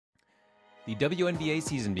The WNBA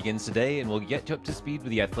season begins today, and we'll get you up to speed with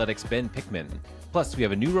the Athletics' Ben Pickman. Plus, we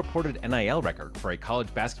have a new reported NIL record for a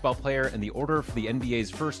college basketball player, and the order for the NBA's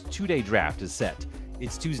first two-day draft is set.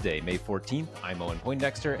 It's Tuesday, May 14th. I'm Owen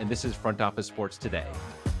Poindexter, and this is Front Office Sports Today.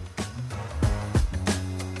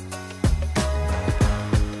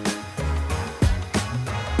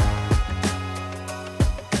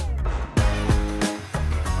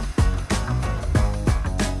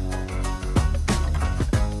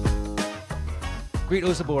 Great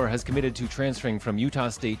Osobor has committed to transferring from Utah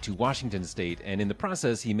State to Washington State, and in the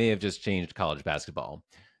process, he may have just changed college basketball.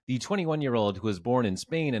 The 21-year-old, who was born in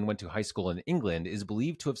Spain and went to high school in England, is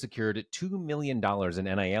believed to have secured $2 million in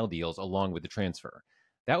NIL deals along with the transfer.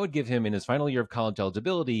 That would give him, in his final year of college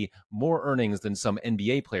eligibility, more earnings than some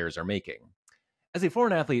NBA players are making. As a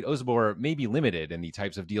foreign athlete, Osobor may be limited in the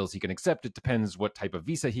types of deals he can accept. It depends what type of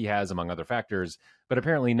visa he has, among other factors, but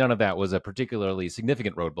apparently none of that was a particularly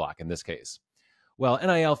significant roadblock in this case. While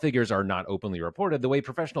NIL figures are not openly reported, the way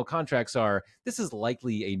professional contracts are, this is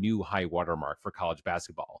likely a new high watermark for college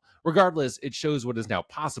basketball. Regardless, it shows what is now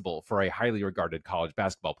possible for a highly regarded college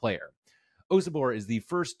basketball player. Osobor is the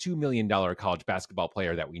first $2 million college basketball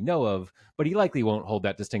player that we know of, but he likely won't hold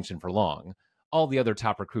that distinction for long. All the other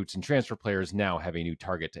top recruits and transfer players now have a new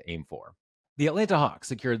target to aim for. The Atlanta Hawks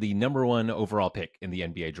secured the number 1 overall pick in the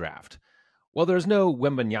NBA draft. While there's no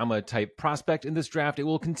Wembanyama-type prospect in this draft, it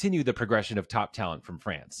will continue the progression of top talent from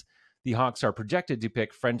France. The Hawks are projected to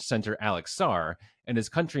pick French center Alex Sarr, and his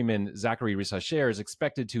countryman Zachary Rissacher is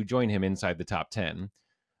expected to join him inside the top 10.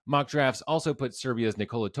 Mock drafts also put Serbia's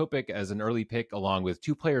Nikola Topic as an early pick, along with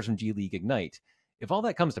 2 players from G League Ignite. If all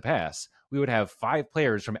that comes to pass, we would have 5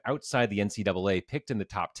 players from outside the NCAA picked in the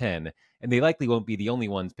top 10, and they likely won't be the only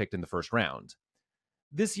ones picked in the first round.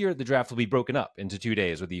 This year, the draft will be broken up into 2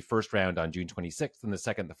 days, with the first round on June 26th and the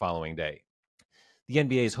second the following day. The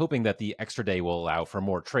NBA is hoping that the extra day will allow for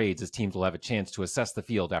more trades, as teams will have a chance to assess the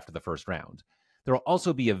field after the first round. There will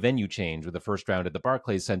also be a venue change, with the first round at the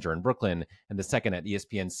Barclays Center in Brooklyn and the second at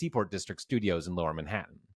ESPN's Seaport District Studios in Lower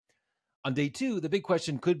Manhattan. On day 2, the big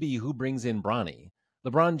question could be who brings in Bronny.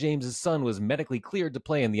 LeBron James' son was medically cleared to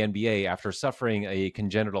play in the NBA after suffering a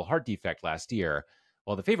congenital heart defect last year.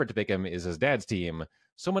 While the favorite to pick him is his dad's team,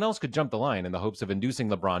 someone else could jump the line in the hopes of inducing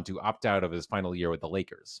LeBron to opt out of his final year with the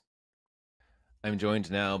Lakers. I'm joined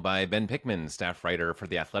now by Ben Pickman, staff writer for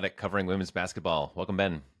The Athletic covering women's basketball. Welcome,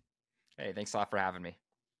 Ben. Hey, thanks a lot for having me.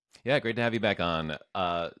 Yeah, great to have you back on.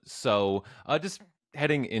 So just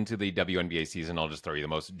heading into the WNBA season, I'll just throw you the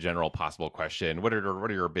most general possible question. What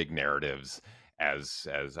are your big narratives as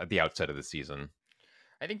at the outset of the season?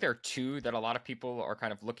 I think there are 2 that a lot of people are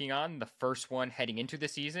kind of looking on. The first one heading into the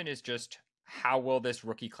season is just how will this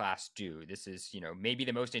rookie class do? This is, maybe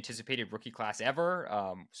the most anticipated rookie class ever,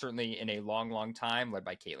 certainly in a long, long time, led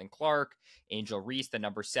by Caitlin Clark, Angel Reese, the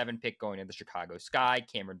number 7 pick going in the Chicago Sky,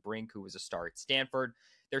 Cameron Brink, who was a star at Stanford.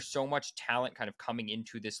 There's so much talent kind of coming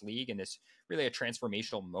into this league, and this really a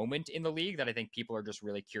transformational moment in the league that I think people are just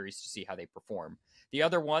really curious to see how they perform. The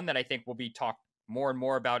other one that I think will be talked more and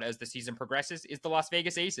more about as the season progresses is the Las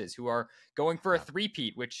Vegas Aces, who are going for a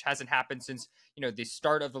three-peat, which hasn't happened since, the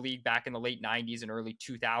start of the league back in the late 90s and early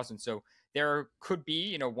 2000s. So there could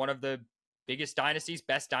be, one of the biggest dynasties,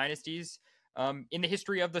 best dynasties in the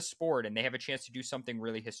history of the sport, and they have a chance to do something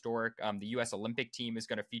really historic. The U.S. Olympic team is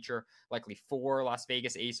going to feature likely 4 Las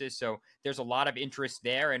Vegas Aces. So there's a lot of interest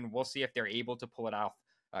there, and we'll see if they're able to pull it off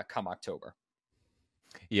come October.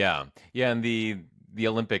 Yeah, and the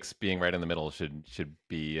Olympics being right in the middle should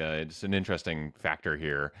be just an interesting factor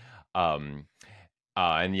here. And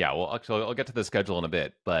yeah, well, actually, I'll get to the schedule in a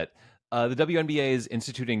bit, but the WNBA is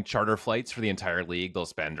instituting charter flights for the entire league. They'll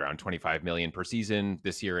spend around $25 million per season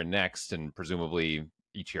this year and next, and presumably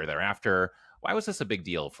each year thereafter. Why was this a big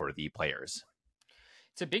deal for the players?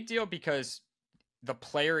 It's a big deal because the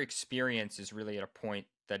player experience is really at a point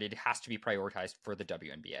that it has to be prioritized for the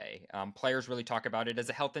WNBA. Players really talk about it as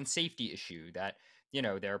a health and safety issue, that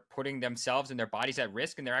they're putting themselves and their bodies at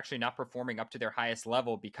risk, and they're actually not performing up to their highest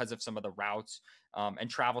level because of some of the routes and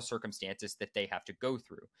travel circumstances that they have to go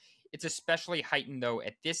through. It's especially heightened, though,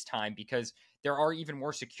 at this time because there are even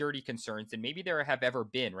more security concerns than maybe there have ever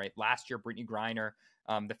been, right? Last year, Brittany Griner,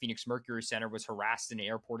 the Phoenix Mercury center, was harassed in an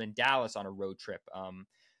airport in Dallas on a road trip.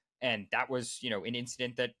 And that was, an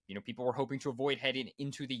incident that, people were hoping to avoid heading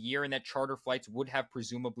into the year, and that charter flights would have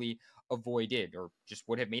presumably avoided, or just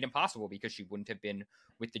would have made impossible, because she wouldn't have been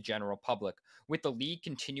with the general public. With the league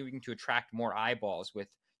continuing to attract more eyeballs, with,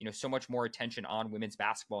 so much more attention on women's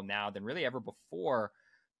basketball now than really ever before,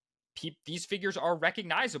 these figures are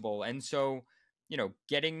recognizable. And so,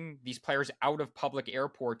 getting these players out of public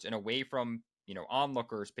airports and away from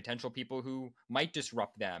onlookers, potential people who might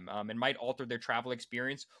disrupt them and might alter their travel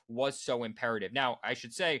experience was so imperative. Now, I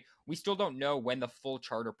should say, we still don't know when the full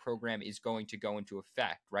charter program is going to go into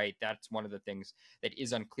effect, right? That's one of the things that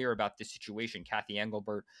is unclear about this situation. Kathy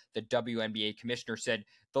Engelbert, the WNBA commissioner, said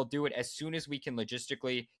they'll do it as soon as we can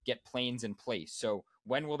logistically get planes in place. So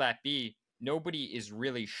when will that be? Nobody is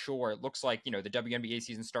really sure. It looks like, the WNBA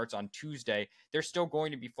season starts on Tuesday. They're still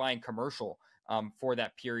going to be flying commercial for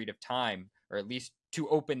that period of time, or at least to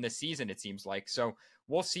open the season, it seems like. So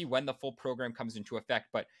we'll see when the full program comes into effect,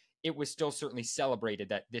 but it was still certainly celebrated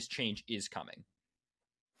that this change is coming.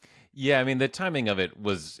 Yeah, I mean, the timing of it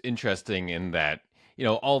was interesting in that,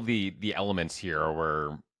 all the elements here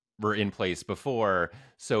were in place before,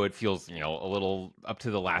 so it feels, a little up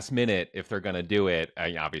to the last minute if they're going to do it.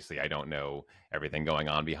 Obviously, I don't know everything going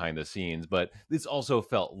on behind the scenes, but this also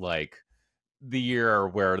felt like the year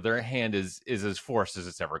where their hand is as forced as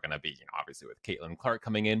it's ever going to be. Obviously with Caitlin Clark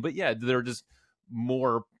coming in, but yeah, they're just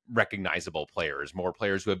more recognizable players, more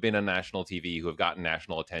players who have been on national TV, who have gotten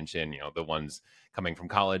national attention. The ones coming from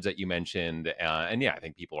college that you mentioned, and yeah, I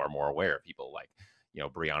think people are more aware of people like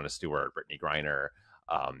Breonna Stewart, Brittany Griner,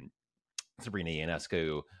 Sabrina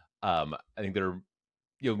Ionescu. I think there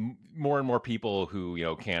are more and more people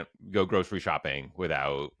who can't go grocery shopping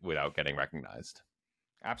without getting recognized.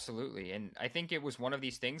 Absolutely. And I think it was one of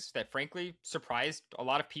these things that frankly surprised a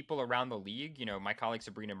lot of people around the league. My colleague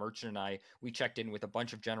Sabrina Merchant and I, we checked in with a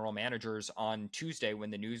bunch of general managers on Tuesday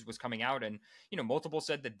when the news was coming out. And, multiple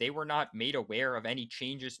said that they were not made aware of any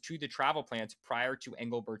changes to the travel plans prior to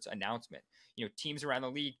Engelbert's announcement. Teams around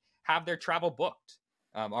the league have their travel booked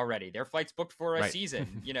already, their flights booked for a Right.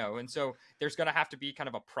 season, and so there's going to have to be kind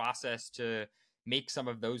of a process to make some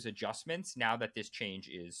of those adjustments now that this change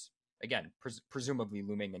is again, presumably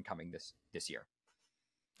looming and coming this year.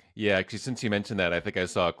 Yeah, actually, since you mentioned that, I think I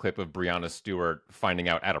saw a clip of Breonna Stewart finding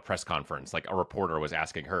out at a press conference. Like a reporter was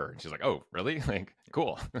asking her, and she's like, "Oh, really? Like,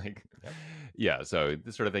 cool." Like, yep. Yeah. So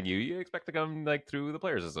this sort of thing you expect to come like through the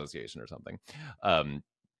Players Association or something.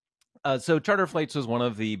 So charter flights was one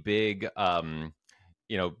of the big,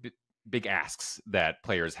 big asks that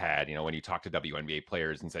players had. When you talk to WNBA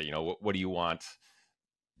players and say, what do you want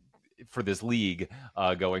for this league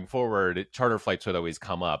going forward, charter flights would always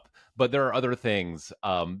come up. But there are other things.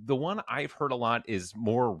 The one I've heard a lot is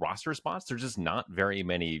more roster spots. There's just not very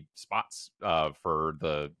many spots for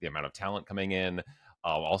the amount of talent coming in.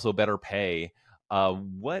 Also, better pay.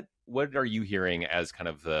 What are you hearing as kind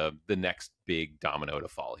of the next big domino to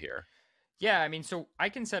fall here? Yeah, I mean, so I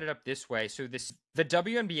can set it up this way. So the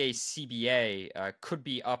WNBA CBA could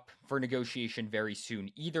be up for negotiation very soon.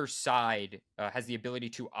 Either side has the ability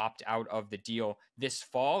to opt out of the deal this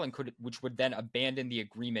fall, and which would then abandon the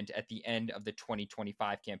agreement at the end of the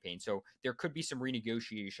 2025 campaign. So there could be some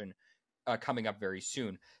renegotiation coming up very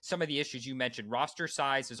soon. Some of the issues you mentioned, roster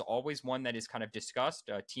size is always one that is kind of discussed.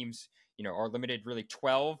 Teams, are limited really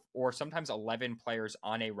 12 or sometimes 11 players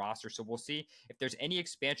on a roster. So we'll see if there's any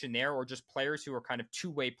expansion there or just players who are kind of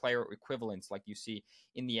two-way player equivalents like you see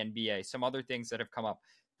in the NBA. Some other things that have come up.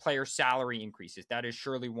 Player salary increases. That is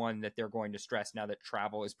surely one that they're going to stress now that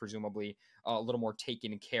travel is presumably a little more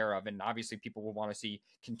taken care of. And obviously people will want to see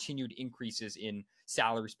continued increases in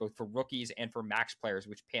salaries, both for rookies and for max players,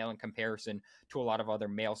 which pale in comparison to a lot of other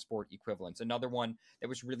male sport equivalents. Another one that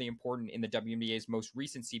was really important in the WNBA's most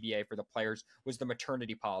recent CBA for the players was the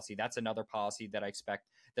maternity policy. That's another policy that I expect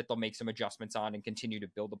that they'll make some adjustments on and continue to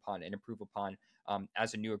build upon and improve upon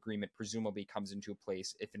as a new agreement presumably comes into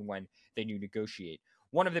place if and when they new negotiate.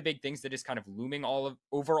 One of the big things that is kind of looming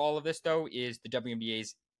over all of this, though, is the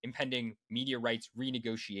WNBA's impending media rights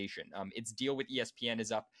renegotiation. Its deal with ESPN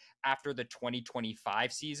is up after the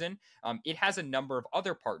 2025 season. It has a number of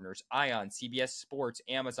other partners, Ion, CBS Sports,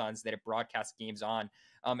 Amazon's that it broadcasts games on.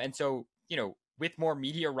 And so, with more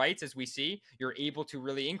media rights, as we see, you're able to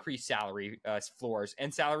really increase salary floors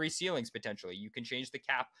and salary ceilings potentially. You can change the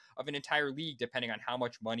cap of an entire league depending on how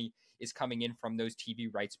much money is coming in from those TV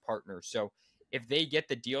rights partners. So if they get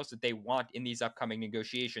the deals that they want in these upcoming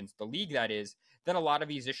negotiations, the league that is, then a lot of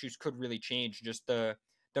these issues could really change. Just the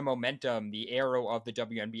momentum, the arrow of the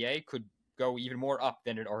WNBA could go even more up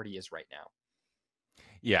than it already is right now.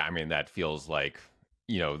 Yeah, I mean that feels like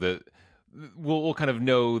we'll kind of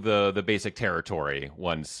know the basic territory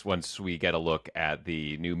once we get a look at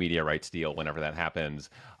the new media rights deal whenever that happens.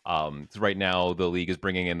 So right now the league is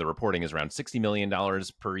bringing in, the reporting is around $60 million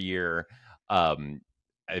per year.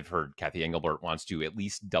 I've heard Kathy Engelbert wants to at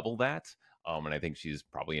least double that, and I think she's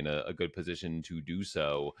probably in a good position to do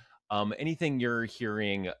so. Anything you're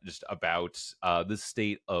hearing just about the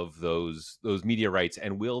state of those media rights,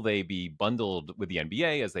 and will they be bundled with the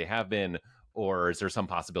NBA as they have been, or is there some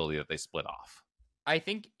possibility that they split off? I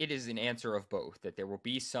think it is an answer of both, that there will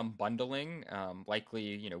be some bundling,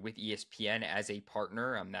 likely, with ESPN as a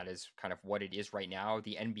partner. That is kind of what it is right now.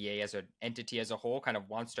 The NBA as an entity as a whole kind of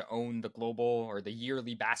wants to own the global or the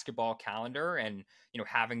yearly basketball calendar. And,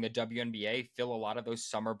 having the WNBA fill a lot of those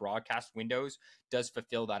summer broadcast windows does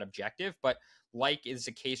fulfill that objective. But like is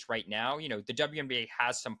the case right now, the WNBA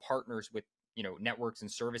has some partners with, networks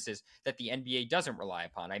and services that the NBA doesn't rely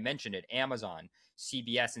upon. I mentioned it, Amazon,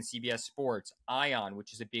 CBS and CBS Sports, Ion,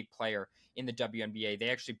 which is a big player in the WNBA. They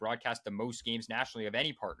actually broadcast the most games nationally of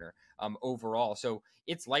any partner overall. So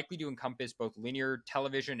it's likely to encompass both linear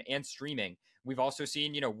television and streaming. We've also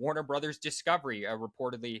seen, Warner Brothers Discovery,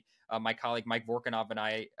 reportedly, my colleague Mike Vorkunov and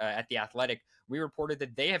I at The Athletic, we reported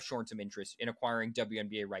that they have shown some interest in acquiring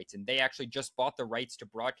WNBA rights, and they actually just bought the rights to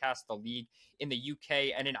broadcast the league in the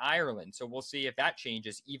UK and in Ireland. So we'll see if that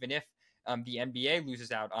changes, even if the NBA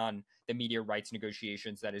loses out on the media rights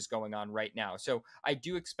negotiations that is going on right now. So I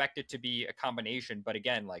do expect it to be a combination, but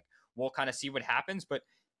again, like we'll kind of see what happens. But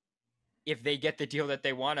if they get the deal that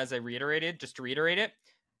they want, as I reiterated, just to reiterate it,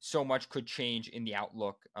 so much could change in the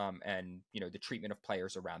outlook and the treatment of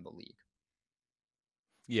players around the league.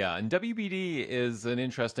 Yeah, and WBD is an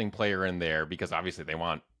interesting player in there because obviously they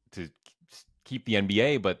want to keep the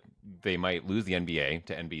NBA, but they might lose the NBA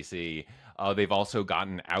to NBC. They've also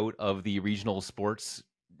gotten out of the regional sports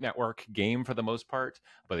network game for the most part,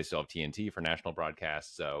 but they still have TNT for national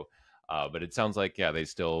broadcasts. So, but it sounds like they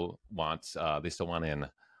still want in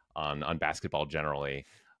on basketball generally.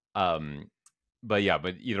 But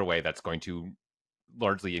either way, that's going to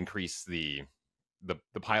largely increase the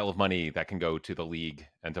pile of money that can go to the league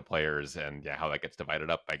and to players, and how that gets divided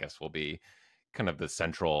up, I guess, will be kind of the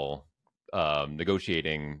central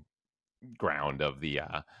negotiating ground of the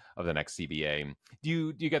next CBA.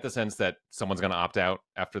 Do you get the sense that someone's going to opt out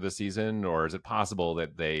after the season, or is it possible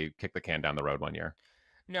that they kick the can down the road 1 year?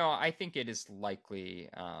 No, I think it is likely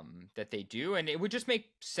that they do, and it would just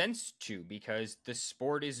make sense to, because the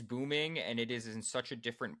sport is booming and it is in such a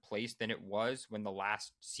different place than it was when the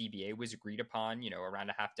last CBA was agreed upon,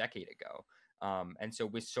 around a half decade ago. And so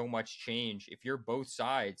with so much change, if you're both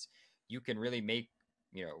sides, you can really make,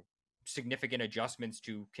 significant adjustments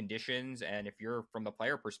to conditions. And if you're from the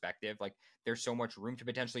player perspective, like there's so much room to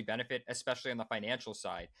potentially benefit, especially on the financial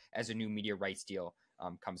side, as a new media rights deal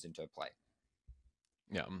comes into play.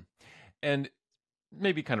 Yeah. And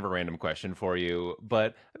maybe kind of a random question for you,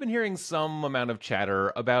 but I've been hearing some amount of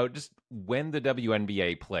chatter about just when the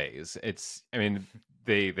WNBA plays. I mean,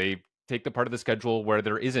 they take the part of the schedule where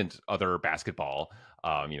there isn't other basketball.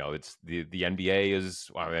 It's the NBA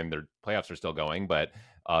and their playoffs are still going, but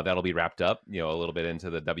that'll be wrapped up, a little bit into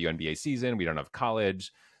the WNBA season. We don't have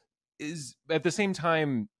college. Is at the same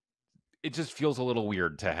time, it just feels a little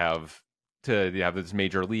weird to have this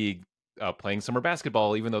major league playing summer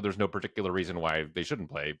basketball, even though there's no particular reason why they shouldn't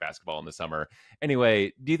play basketball in the summer.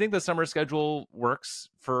 Anyway, do you think the summer schedule works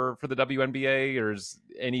for the WNBA, or is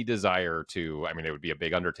any desire to? I mean, it would be a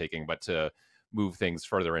big undertaking, but to move things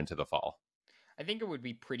further into the fall. I think it would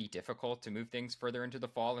be pretty difficult to move things further into the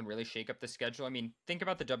fall and really shake up the schedule. I mean, think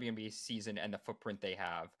about the WNBA season and the footprint they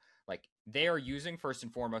have. Like, they are using, first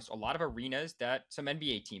and foremost, a lot of arenas that some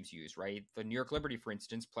NBA teams use, right? The New York Liberty, for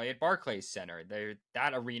instance, play at Barclays Center.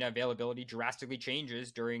 That arena availability drastically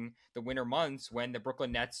changes during the winter months when the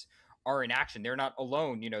Brooklyn Nets are in action. They're not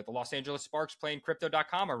alone. The Los Angeles Sparks play in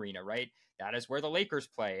Crypto.com arena, right? That is where the Lakers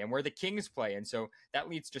play and where the Kings play. And so that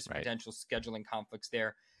leads to some potential scheduling conflicts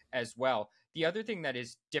there as well. The other thing that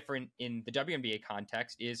is different in the WNBA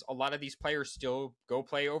context is a lot of these players still go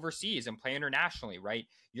play overseas and play internationally, right?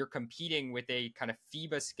 You're competing with a kind of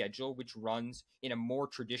FIBA schedule, which runs in a more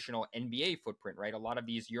traditional NBA footprint, right? A lot of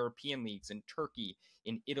these European leagues in Turkey,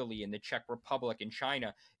 in Italy, in the Czech Republic, in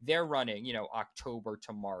China, they're running, October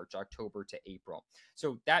to March, October to April.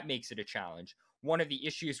 So that makes it a challenge. One of the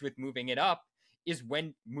issues with moving it up is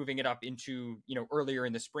when moving it up into, earlier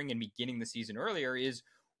in the spring and beginning the season earlier is,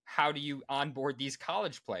 how do you onboard these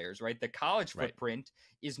college players, right? The college footprint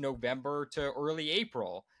is November to early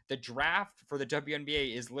April. The draft for the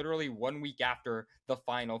WNBA is literally 1 week after the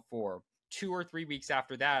Final Four. 2 or 3 weeks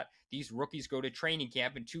after that, these rookies go to training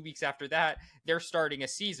camp, and 2 weeks after that, they're starting a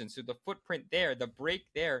season. So the footprint there, the break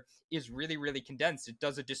there is really, really condensed. It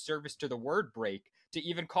does a disservice to the word break to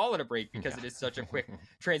even call it a break, because it is such a quick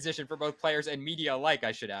transition for both players and media alike,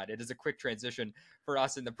 I should add. It is a quick transition for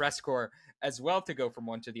us in the press corps as well to go from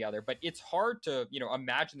one to the other. But it's hard to,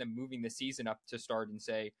 imagine them moving the season up to start in,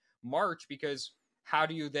 say, March, because how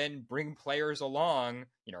do you then bring players along?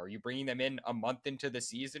 Are you bringing them in a month into the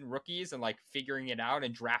season, rookies, and like figuring it out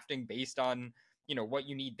and drafting based on what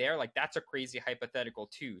you need there, like that's a crazy hypothetical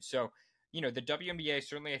too. So, the WNBA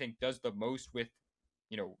certainly I think does the most with,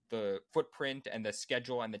 the footprint and the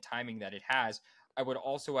schedule and the timing that it has. I would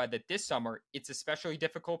also add that this summer it's especially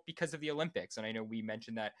difficult because of the Olympics. And I know we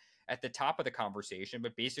mentioned that at the top of the conversation,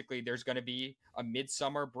 but basically there's going to be a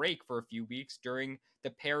midsummer break for a few weeks during the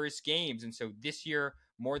Paris Games. And so this year,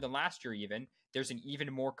 more than last year even, there's an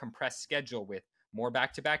even more compressed schedule with more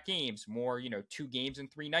back-to-back games, more, 2 games in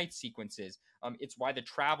 3 night sequences. It's why the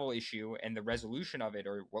travel issue and the resolution of it,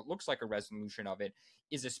 or what looks like a resolution of it,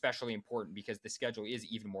 is especially important because the schedule is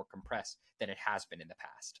even more compressed than it has been in the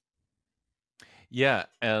past. Yeah,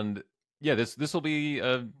 and yeah, this will be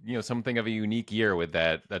something of a unique year with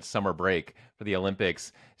that summer break for the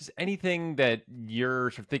Olympics. Is anything that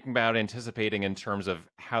you're sort of thinking about, anticipating in terms of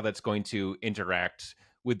how that's going to interact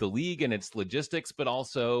with the league and its logistics, but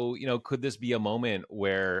also, could this be a moment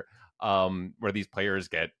where these players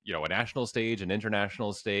get, a national stage, an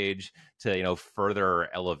international stage to,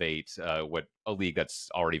 further elevate what a league that's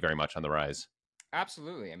already very much on the rise?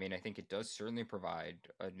 Absolutely. I mean, I think it does certainly provide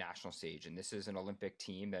a national stage. And this is an Olympic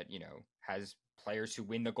team that, has players who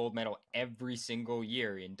win the gold medal every single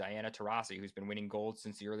year in Diana Taurasi, who's been winning gold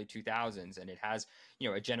since the early 2000s. And it has,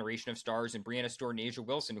 a generation of stars in Brianna Stewart and Asia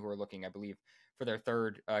Wilson, who are looking, I believe, for their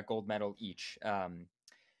third gold medal each.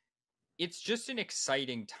 It's just an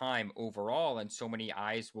exciting time overall, and so many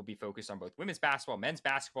eyes will be focused on both women's basketball, men's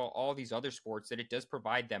basketball, all these other sports, that it does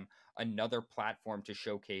provide them another platform to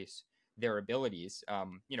showcase their abilities.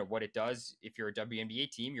 What it does, if you're a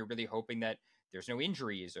WNBA team, you're really hoping that there's no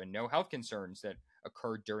injuries or no health concerns that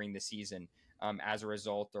occurred during the season as a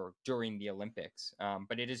result or during the Olympics.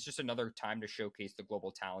 But it is just another time to showcase the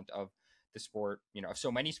global talent of the sport, of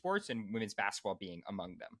so many sports, and women's basketball being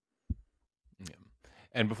among them. Yeah.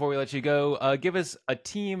 And before we let you go, give us a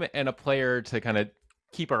team and a player to kind of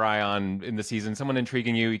keep our eye on in the season. Someone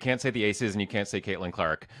intriguing you. You can't say the Aces and you can't say Caitlin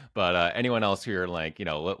Clark, but anyone else who you're like,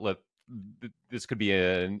 this could be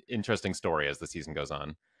an interesting story as the season goes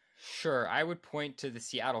on. Sure. I would point to the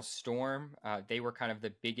Seattle Storm. They were kind of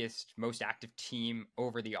the biggest, most active team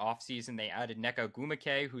over the offseason. They added Nneka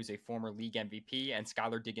Ogwumike, who's a former league MVP, and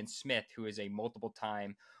Skylar Diggins-Smith, who is a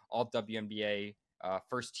multiple-time All-WNBA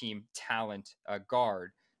first-team talent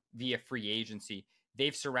guard via free agency.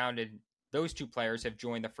 They've surrounded those 2 players, have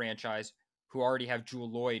joined the franchise, who already have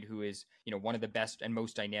Jewell Loyd, who is, one of the best and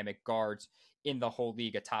most dynamic guards in the whole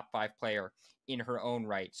league, a top 5 player in her own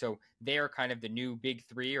right. So they are kind of the new big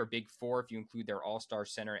 3 or big 4, if you include their all-star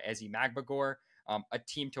center, Ezi Magbagor, a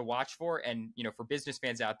team to watch for. And, for business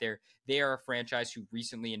fans out there, they are a franchise who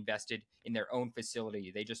recently invested in their own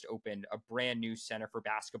facility. They just opened a brand new center for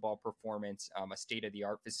basketball performance, a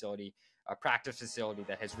state-of-the-art facility, a practice facility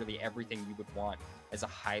that has really everything you would want as a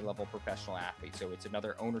high-level professional athlete. So it's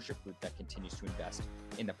another ownership group that continues to invest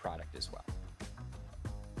in the product as well.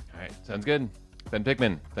 All right. Sounds good. Ben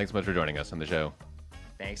Pickman, thanks so much for joining us on the show.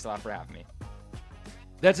 Thanks a lot for having me.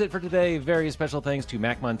 That's it for today. Very special thanks to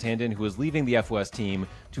Mac Montandon, who is leaving the FOS team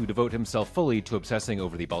to devote himself fully to obsessing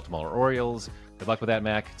over the Baltimore Orioles. Good luck with that,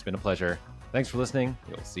 Mac. It's been a pleasure. Thanks for listening.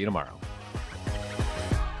 We'll see you tomorrow.